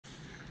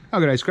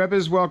Okay,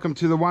 scrappers, welcome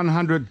to the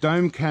 100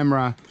 dome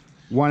camera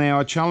 1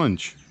 hour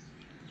challenge.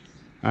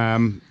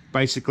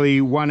 Basically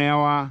 1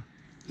 hour,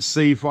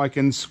 see if I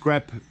can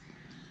scrap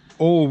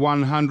all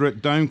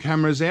 100 dome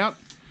cameras out.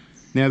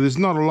 Now there's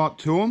not a lot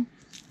to them.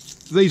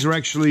 These are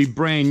actually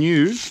brand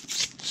new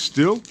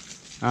still.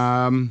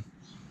 And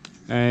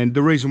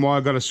the reason why I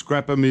got to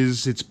scrap them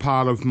is it's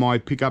part of my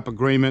pickup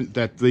agreement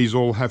that these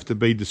all have to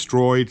be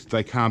destroyed.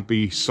 They can't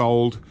be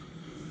sold.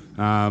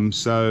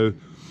 So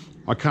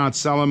I can't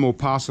sell them or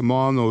pass them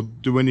on or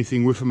do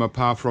anything with them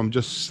apart from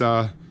just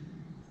scrap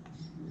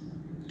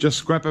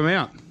them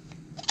out.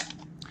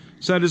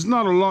 So there's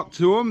not a lot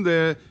to them.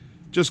 They're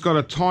just got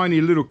a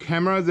tiny little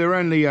camera. They're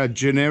only a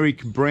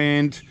generic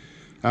brand,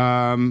 you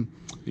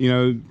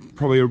know,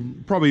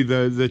 probably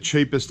the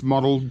cheapest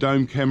model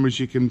dome cameras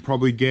you can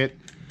probably get,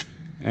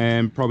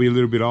 and probably a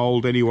little bit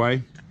old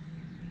anyway.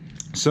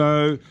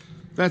 So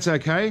that's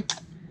okay.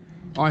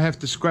 I have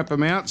to scrap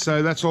them out,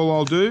 so that's all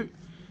I'll do.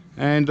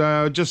 And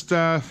just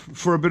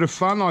for a bit of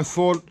fun, I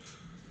thought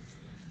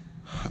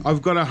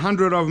I've got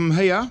 100 of them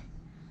here,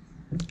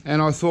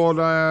 and I thought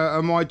I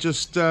might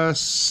just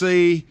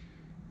see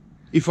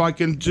if I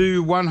can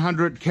do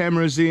 100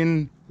 cameras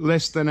in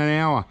less than an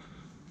hour.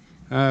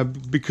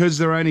 Because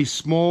they're only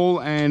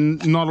small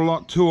and not a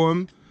lot to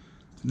them,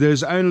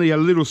 there's only a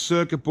little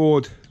circuit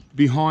board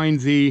behind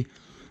the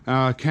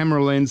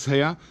camera lens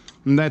here,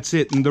 and that's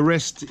it, and the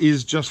rest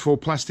is just for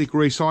plastic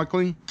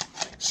recycling.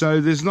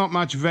 So there's not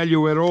much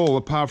value at all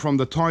apart from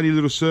the tiny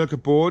little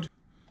circuit board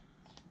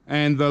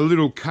and the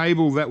little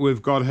cable that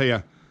we've got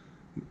here.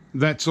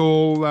 That's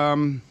all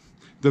the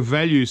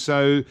value.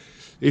 So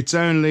it's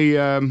only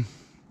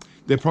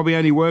they're probably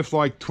only worth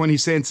like 20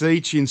 cents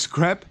each in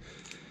scrap,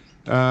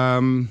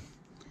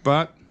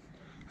 but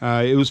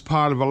it was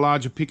part of a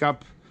larger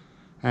pickup,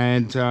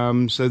 and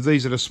so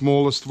these are the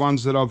smallest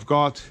ones that I've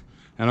got,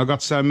 and I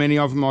got so many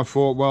of them I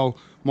thought, well,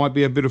 might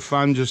be a bit of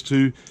fun just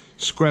to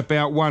scrap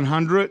out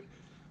 100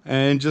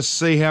 and just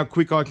see how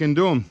quick I can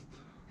do them.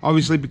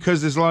 Obviously,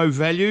 because there's low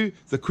value,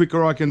 the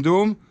quicker I can do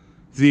them,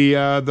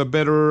 the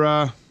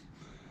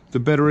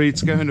better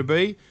it's going to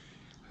be.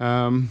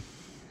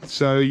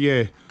 So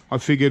yeah, I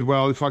figured,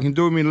 well, if I can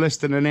do them in less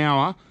than an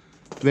hour,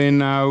 then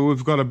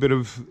we've got a bit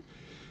of,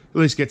 at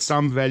least get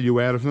some value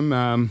out of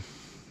them.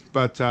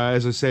 But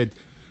as I said,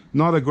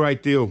 not a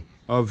great deal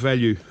of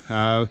value.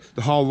 The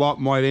whole lot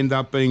might end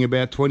up being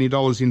about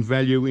 $20 in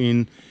value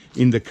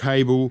in the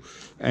cable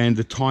and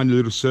the tiny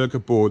little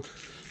circuit board.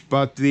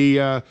 But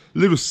the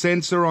little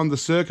sensor on the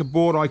circuit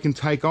board I can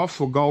take off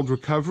for gold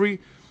recovery.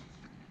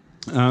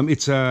 They're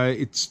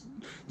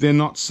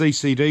not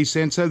CCD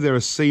sensor, they're a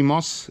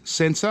CMOS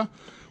sensor,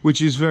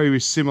 which is very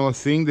similar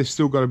thing. They've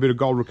still got a bit of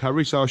gold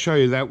recovery, so I'll show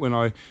you that when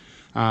I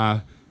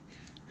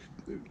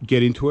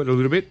get into it a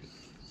little bit.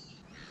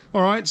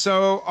 All right,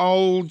 so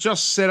I'll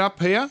just set up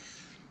here,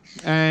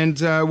 and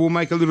we'll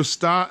make a little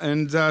start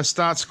and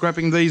start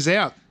scrapping these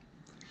out.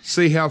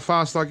 See how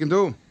fast I can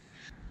do them.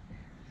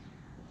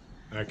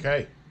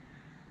 Okay,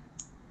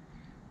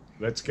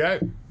 let's go.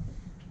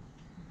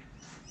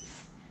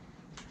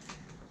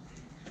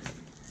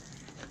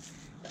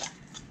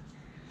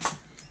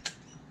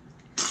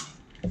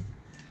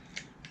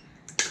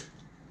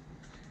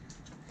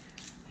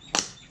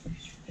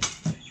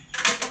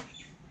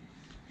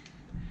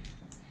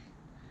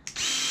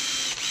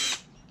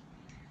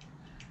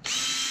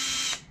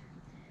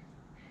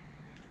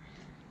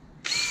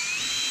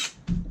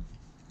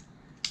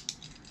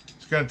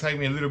 It's going to take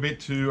me a little bit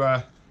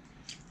to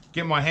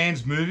get my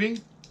hands moving.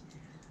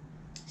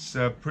 It's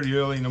pretty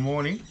early in the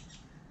morning.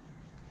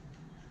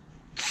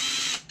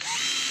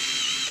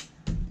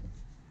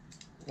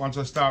 Once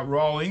I start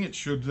rolling, it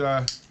should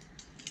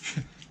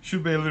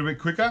should be a little bit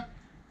quicker.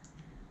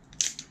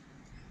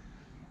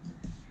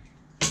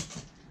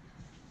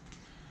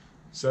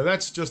 So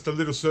that's just a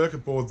little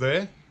circuit board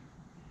there.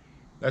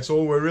 That's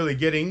all we're really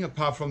getting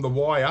apart from the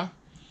wire,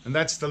 and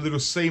that's the little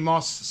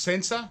CMOS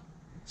sensor.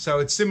 So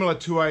it's similar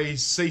to a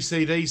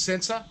CCD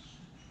sensor,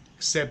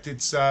 except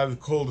it's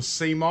called a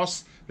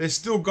CMOS. There's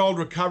still gold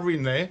recovery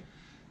in there.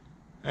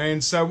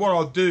 And so what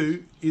I'll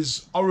do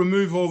is I'll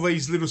remove all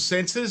these little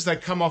sensors. They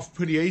come off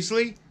pretty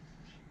easily,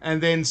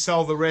 and then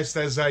sell the rest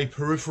as a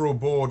peripheral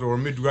board or a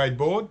mid-grade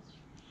board.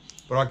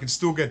 But I can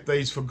still get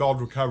these for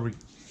gold recovery.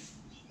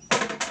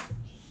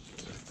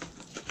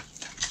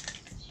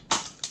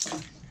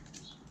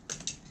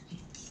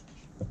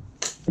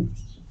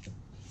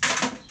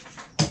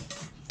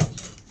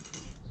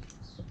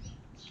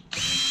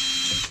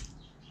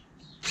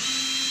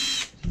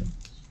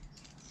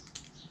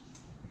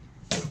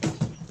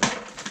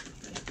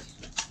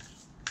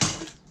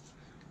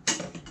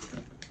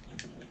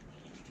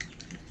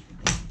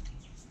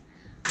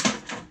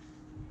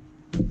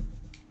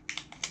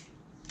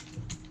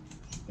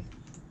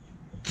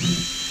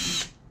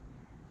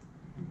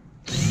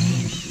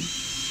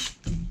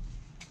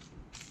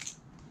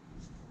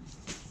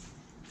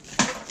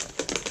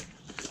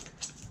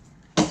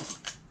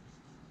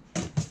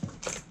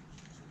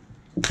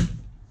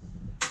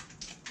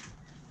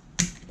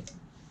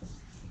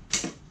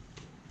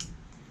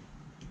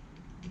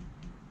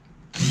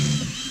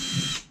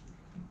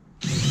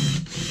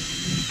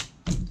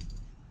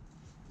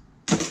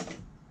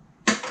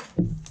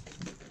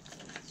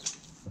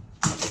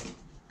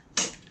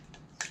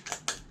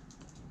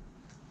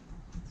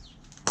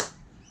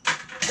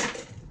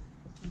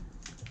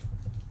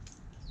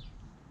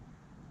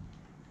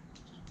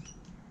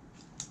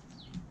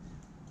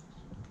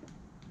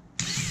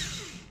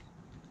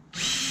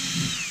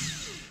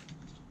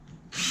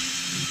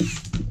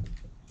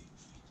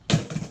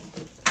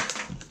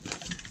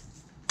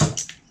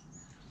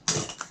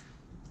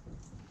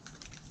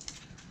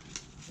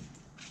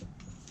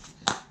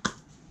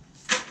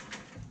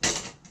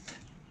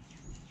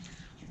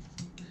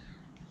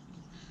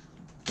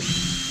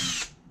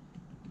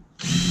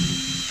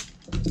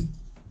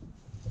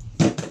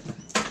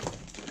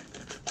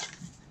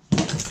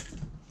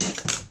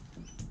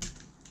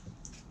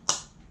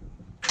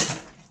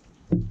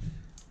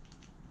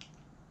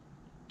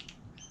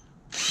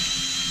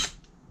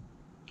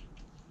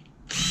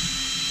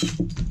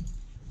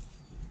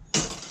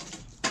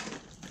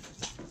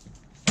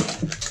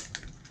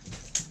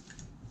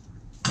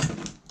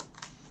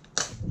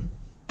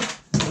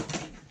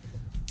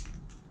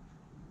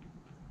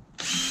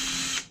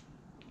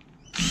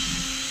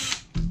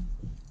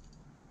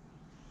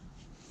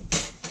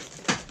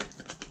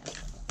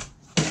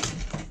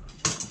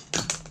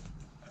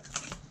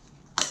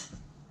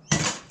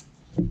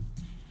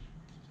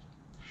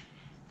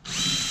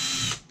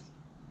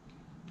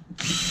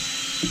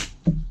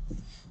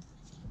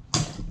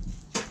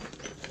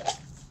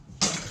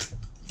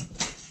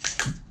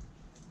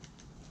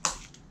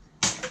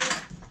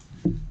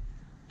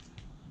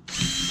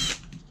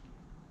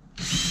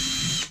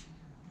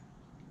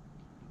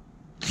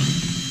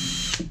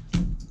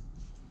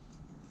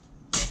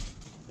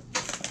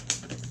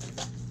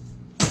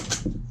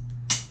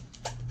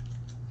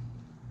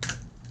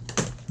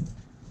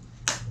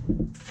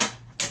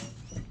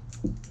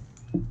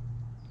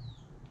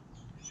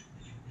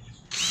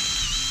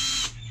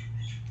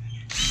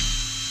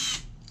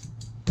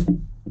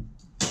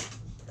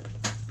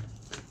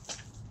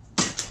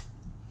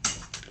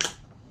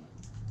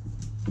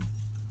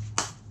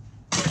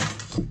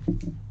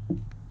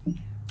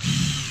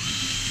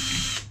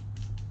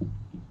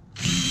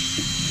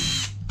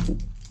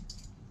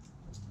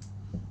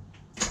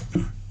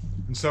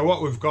 And so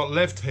what we've got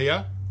left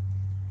here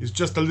is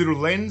just a little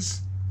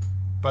lens,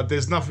 but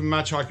there's nothing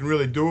much I can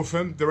really do with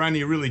them. They're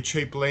only a really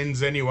cheap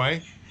lens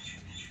anyway.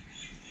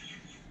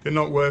 They're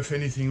not worth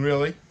anything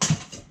really.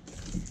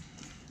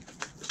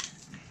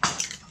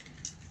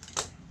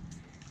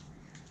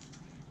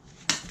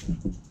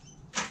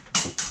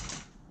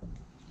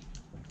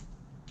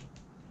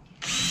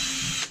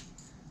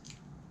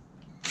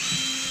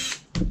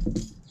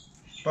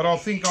 But I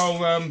think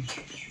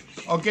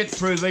I'll get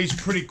through these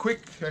pretty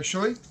quick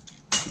actually.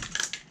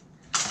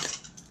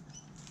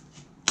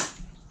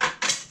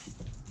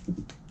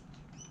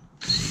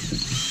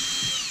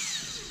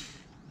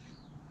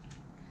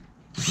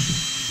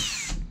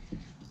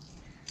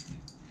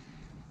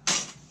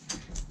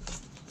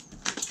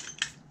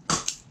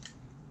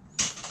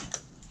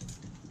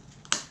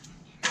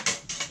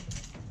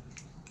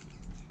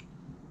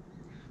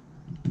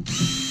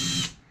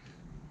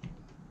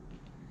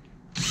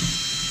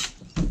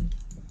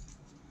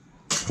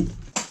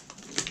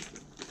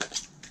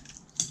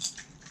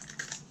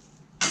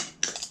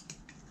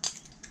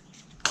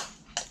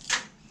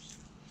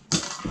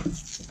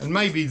 And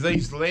maybe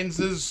these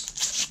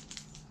lenses,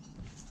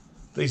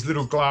 these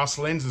little glass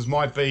lenses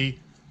might be,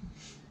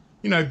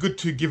 you know, good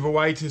to give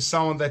away to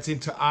someone that's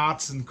into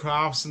arts and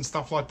crafts and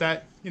stuff like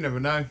that. You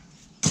never know.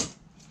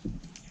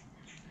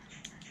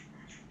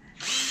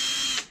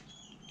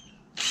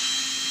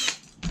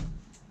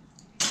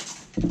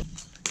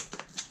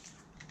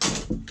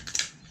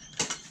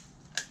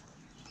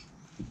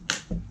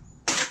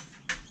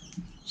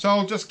 So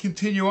I'll just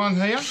continue on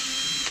here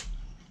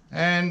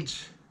and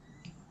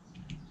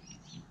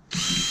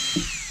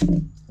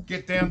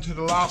get down to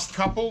the last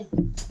couple,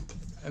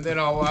 and then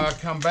I'll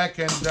come back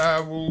and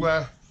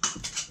we'll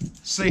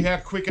see how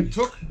quick it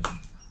took.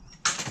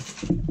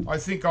 I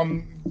think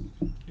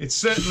it's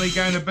certainly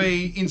going to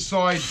be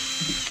inside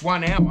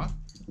 1 hour.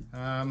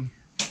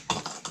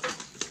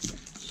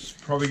 It's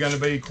probably going to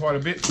be quite a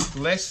bit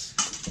less.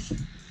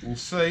 We'll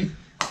see.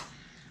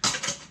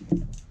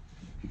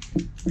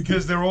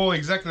 Because they're all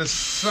exactly the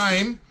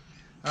same,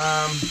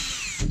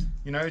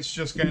 you know, it's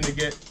just going to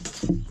get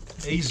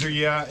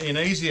easier and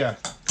easier.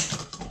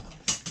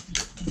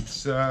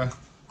 So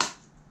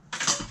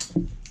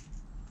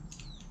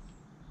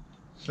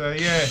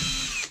yeah.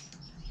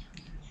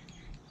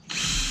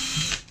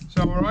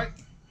 So all right,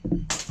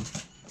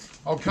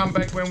 I'll come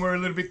back when we're a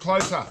little bit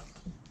closer.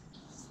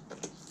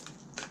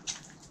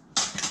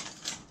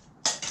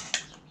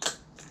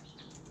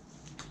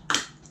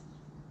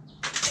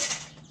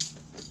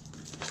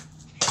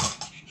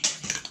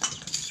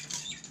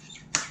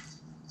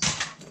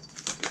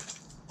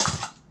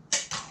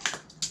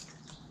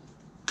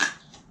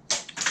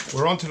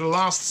 We're on to the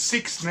last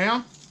 6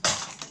 now.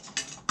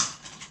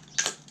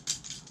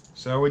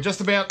 So we're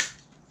just about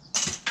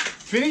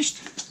finished,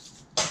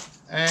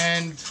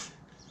 and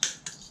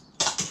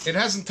it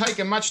hasn't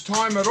taken much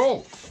time at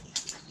all.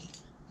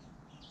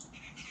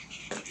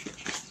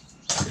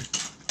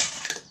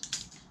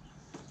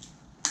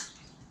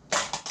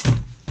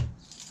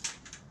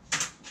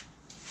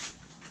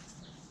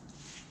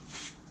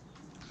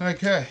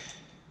 Okay.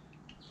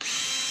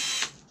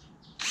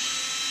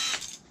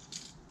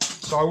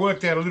 So I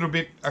worked out a little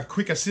bit a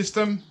quicker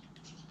system.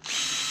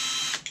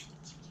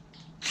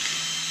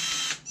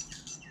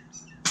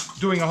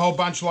 Doing a whole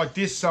bunch like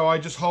this, so I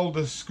just hold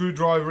the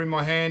screwdriver in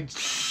my hand.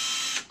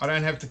 I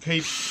don't have to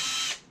keep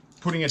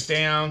putting it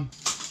down.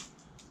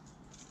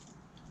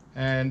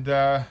 And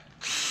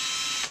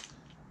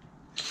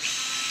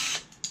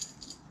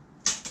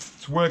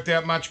it's worked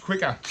out much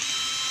quicker.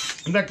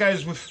 And that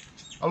goes with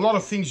a lot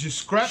of things you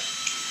scrap.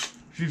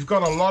 If you've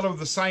got a lot of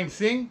the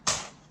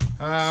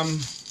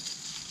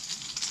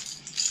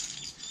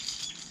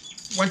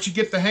once you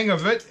get the hang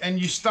of it and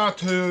you start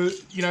to,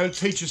 you know,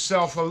 teach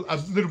yourself a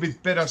little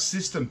bit better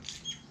system.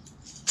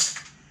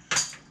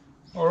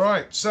 All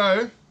right,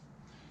 so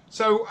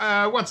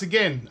once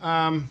again,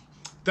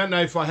 don't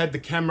know if I had the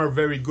camera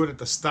very good at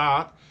the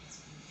start.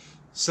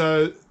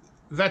 So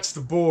that's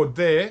the board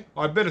there.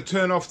 I better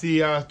turn off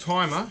the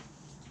timer.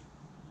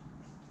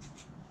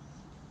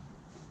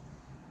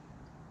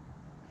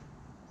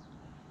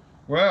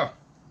 Wow,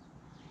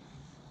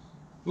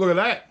 look at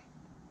that.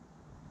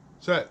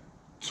 So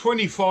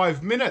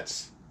 25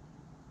 minutes.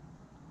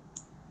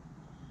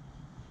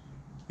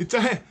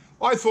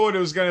 I thought it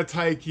was going to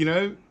take, you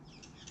know,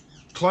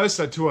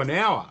 closer to an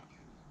hour.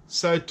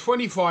 So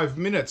 25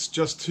 minutes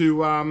just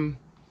to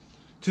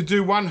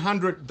do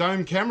 100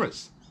 dome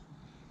cameras.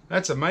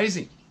 That's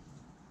amazing.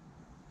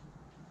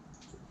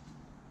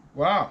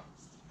 Wow,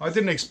 I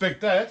didn't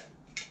expect that.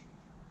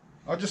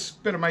 I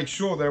just better make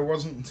sure there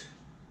wasn't.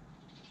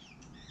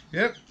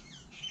 Yep,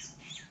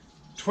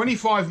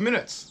 25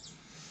 minutes.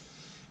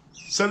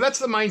 So that's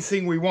the main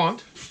thing we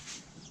want.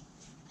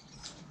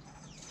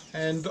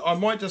 And I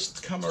might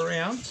just come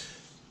around.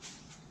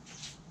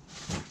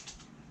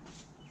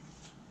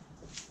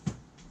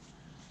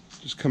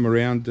 Just come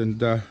around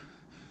and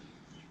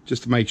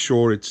just to make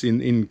sure it's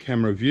in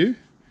camera view.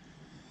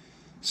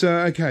 So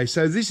okay,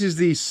 so this is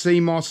the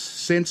CMOS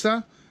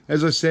sensor.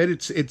 As I said,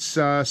 it's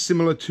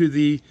similar to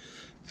the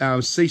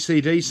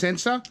CCD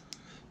sensor,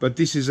 but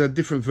this is a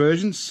different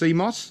version,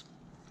 CMOS.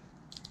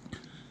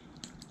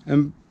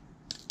 And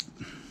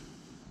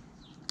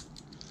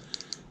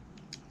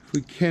if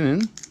we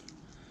can,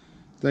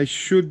 they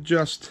should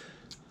just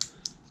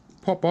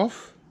pop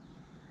off.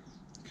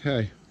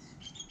 Okay.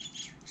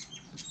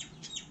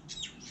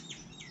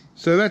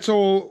 So that's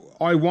all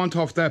I want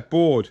off that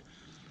board.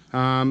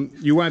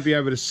 You won't be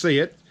able to see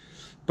it,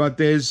 but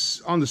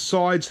there's on the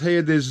sides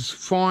here, there's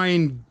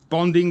fine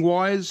bonding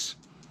wires.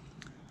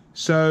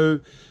 So,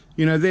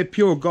 you know, they're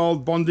pure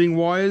gold bonding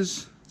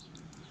wires,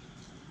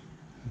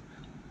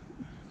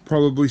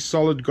 probably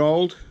solid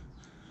gold,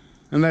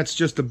 and that's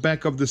just the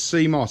back of the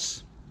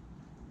CMOS.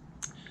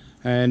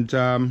 And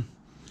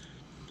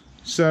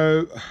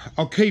so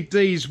I'll keep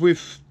these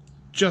with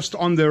just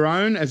on their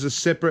own as a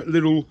separate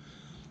little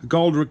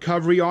gold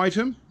recovery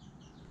item.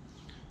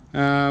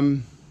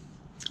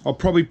 I'll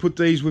probably put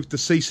these with the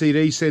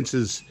CCD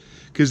sensors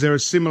because they're a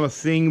similar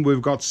thing.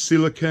 We've got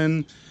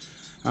silicon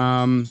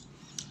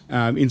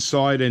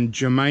inside and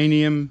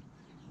germanium,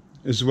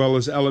 as well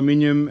as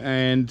aluminium,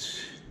 and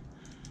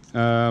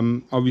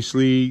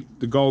obviously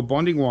the gold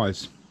bonding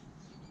wires.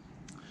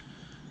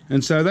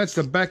 And so that's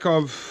the back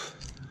of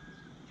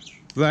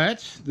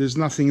that. There's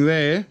nothing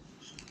there.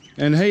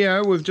 And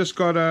here we've just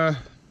got a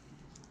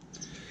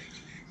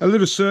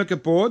little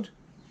circuit board.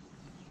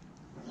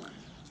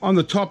 On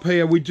the top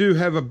here we do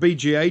have a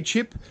BGA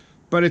chip,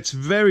 but it's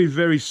very,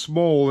 very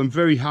small and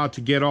very hard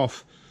to get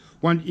off.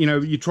 You know,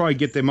 you try to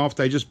get them off,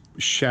 they just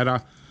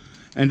shatter.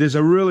 And there's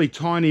a really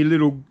tiny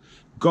little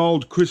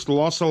gold crystal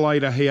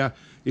oscillator here.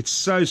 It's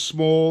so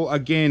small.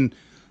 Again,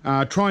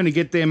 trying to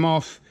get them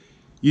off,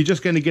 you're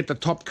just going to get the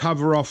top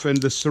cover off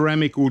and the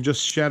ceramic will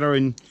just shatter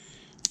and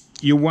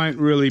you won't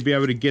really be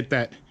able to get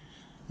that.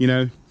 You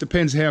know,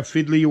 depends how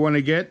fiddly you want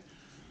to get.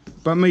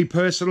 But me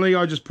personally,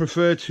 I just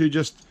prefer to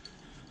just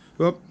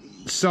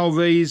sell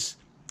these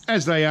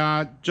as they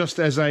are, just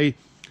as a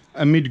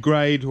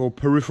mid-grade or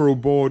peripheral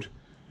board.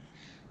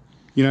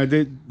 You know,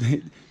 they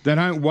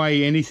don't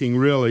weigh anything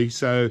really,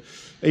 so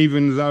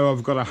even though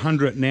I've got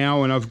 100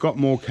 now and I've got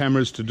more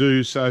cameras to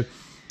do, so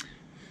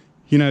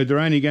you know, they're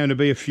only going to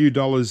be a few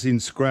dollars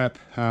in scrap,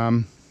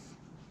 but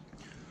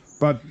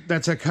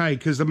that's okay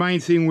because the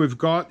main thing we've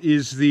got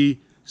is the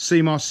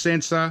CMOS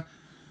sensor,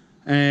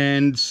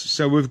 and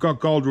so we've got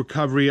gold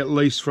recovery at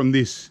least from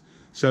this.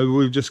 So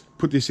we've just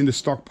put this in the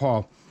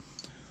stockpile.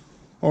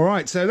 All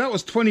right, so that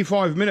was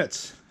 25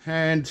 minutes,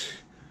 and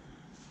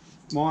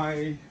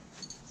my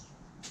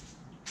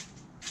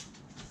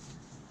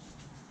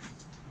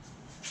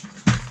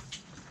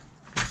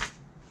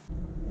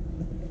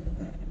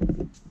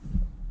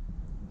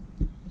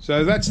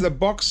so that's the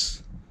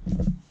box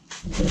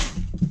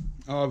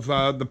of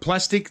the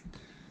plastic.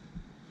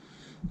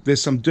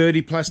 There's some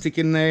dirty plastic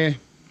in there,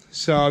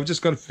 so I've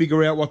just got to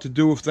figure out what to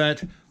do with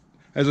that.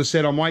 As I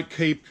said, I might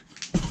keep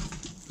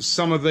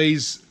some of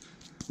these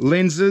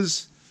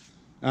lenses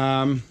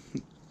in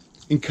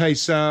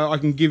case I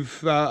can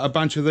give a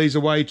bunch of these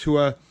away to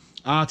a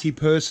arty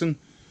person,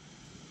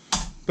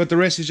 but the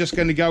rest is just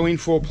going to go in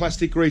for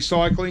plastic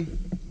recycling.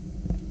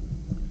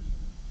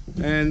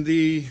 And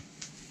the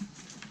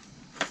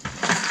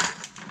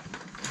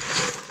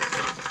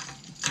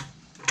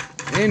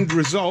end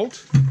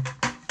result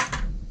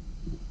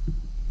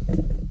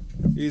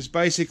is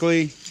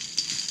basically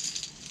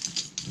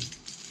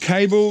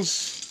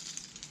cables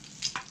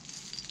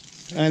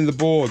and the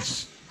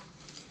boards.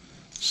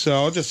 So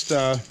I'll just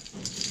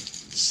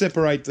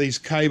separate these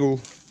cable,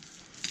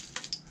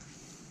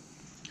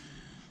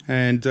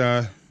 and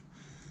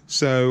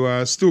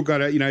still got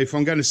to, you know, if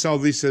I'm going to sell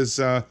this as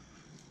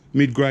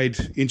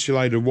mid-grade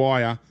insulated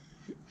wire,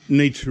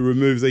 need to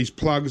remove these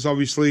plugs,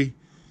 obviously,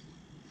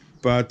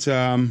 but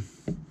in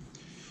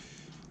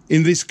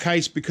this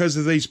case, because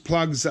of these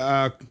plugs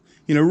are,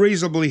 you know,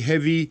 reasonably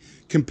heavy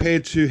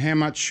compared to how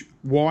much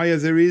wire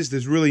there is,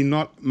 there's really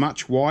not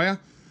much wire.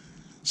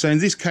 So in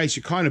this case,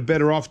 you're kind of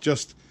better off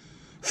just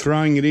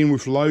throwing it in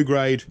with low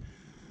grade,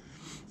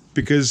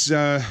 because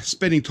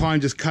spending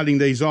time just cutting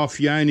these off,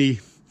 you're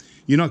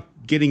not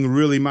getting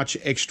really much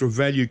extra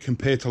value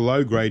compared to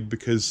low grade,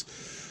 because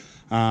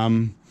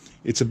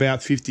it's about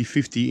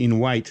 50-50 in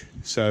weight.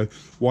 So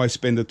why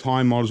spend the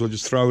time? Might as well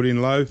just throw it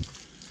in low.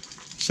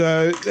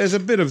 So there's a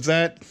bit of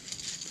that.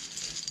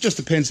 Just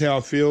depends how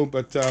I feel,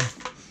 but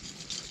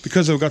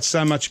because I've got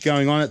so much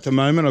going on at the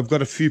moment, I've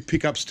got a few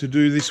pickups to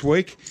do this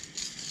week.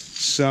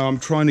 So I'm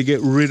trying to get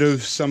rid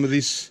of some of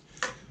this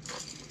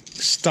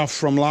stuff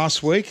from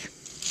last week.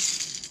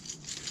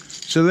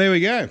 So there we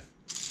go.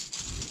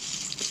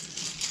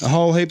 A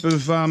whole heap of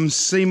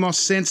CMOS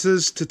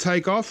sensors to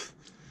take off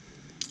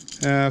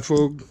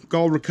for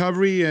gold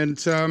recovery, and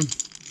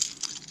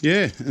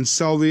yeah, and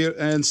sell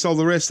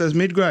the rest as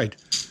mid-grade.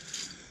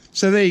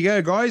 So there you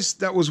go, guys.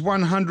 That was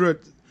 100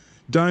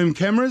 dome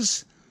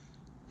cameras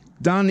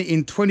done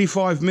in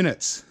 25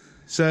 minutes.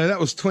 So that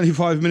was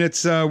 25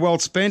 minutes well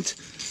spent.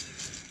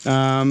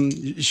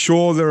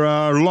 Sure, there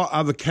are a lot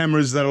other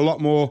cameras that are a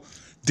lot more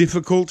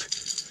difficult,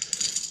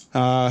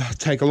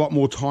 take a lot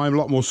more time, a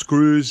lot more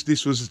screws.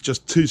 This was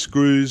just 2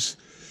 screws,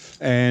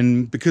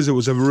 and because it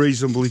was a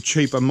reasonably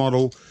cheaper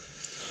model,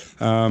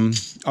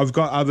 I've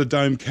got other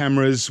dome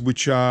cameras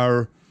which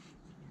are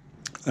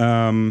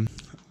hang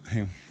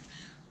on.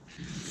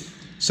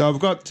 So I've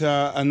got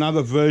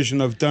another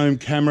version of dome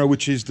camera,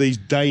 which is these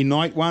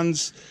day-night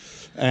ones,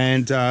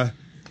 and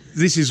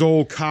this is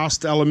all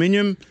cast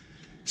aluminium.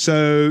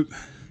 So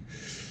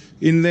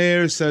in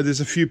there, so there's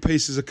a few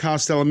pieces of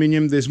cast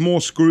aluminium. There's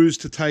more screws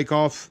to take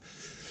off,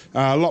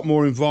 a lot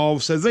more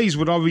involved. So these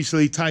would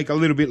obviously take a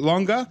little bit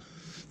longer.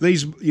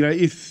 These, you know,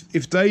 if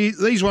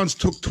these ones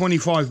took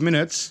 25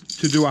 minutes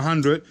to do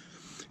 100,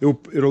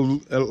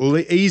 it'll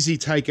easy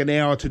take an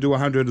hour to do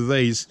 100 of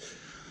these.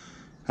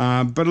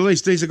 But at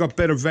least these have got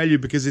better value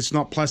because it's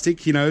not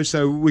plastic, you know,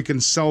 so we can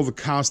sell the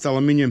cast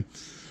aluminium.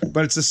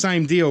 But it's the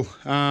same deal.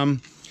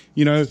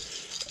 You know,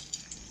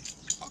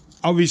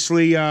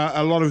 obviously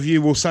a lot of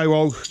you will say,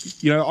 well,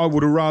 you know, I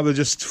would have rather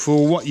just,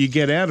 for what you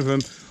get out of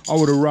them, I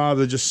would have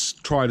rather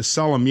just try to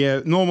sell them.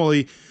 Yeah,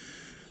 normally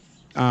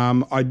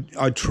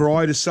I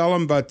try to sell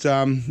them, but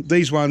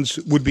these ones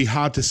would be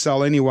hard to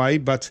sell anyway.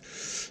 But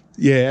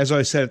yeah, as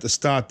I said at the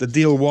start, the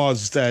deal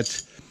was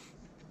that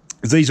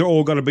these are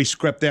all going to be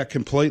scrapped out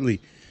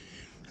completely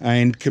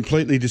and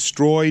completely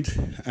destroyed,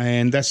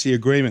 and that's the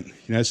agreement,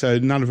 you know, so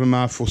none of them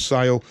are for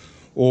sale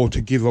or to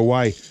give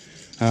away.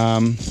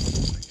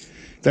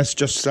 That's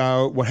just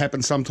what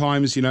happens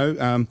sometimes, you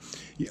know.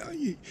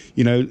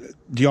 You know,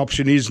 the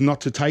option is not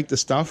to take the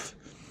stuff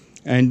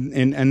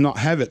and not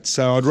have it.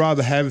 So I'd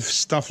rather have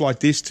stuff like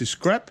this to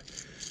scrap,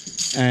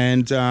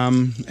 and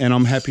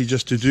I'm happy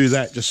just to do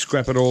that, just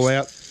scrap it all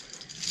out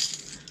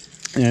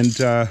and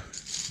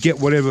get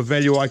whatever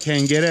value I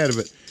can get out of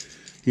it,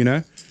 you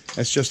know.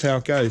 That's just how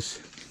it goes.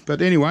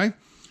 But anyway,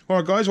 all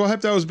right, guys, well, I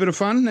hope that was a bit of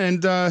fun,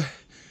 and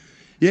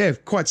yeah,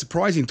 quite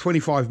surprising,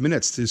 25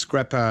 minutes to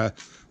scrap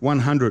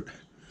 100,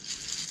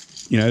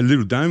 you know,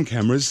 little dome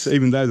cameras.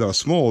 Even though they were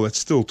small, it's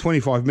still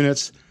 25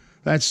 minutes.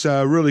 That's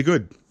really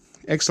good.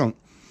 Excellent.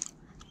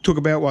 Took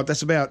about, what,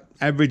 that's about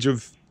average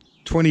of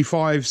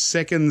 25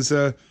 seconds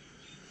a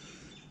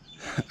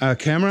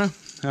camera.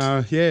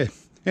 Yeah.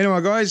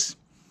 Anyway, guys,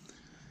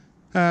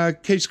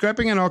 keep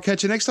scrapping, and I'll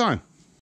catch you next time.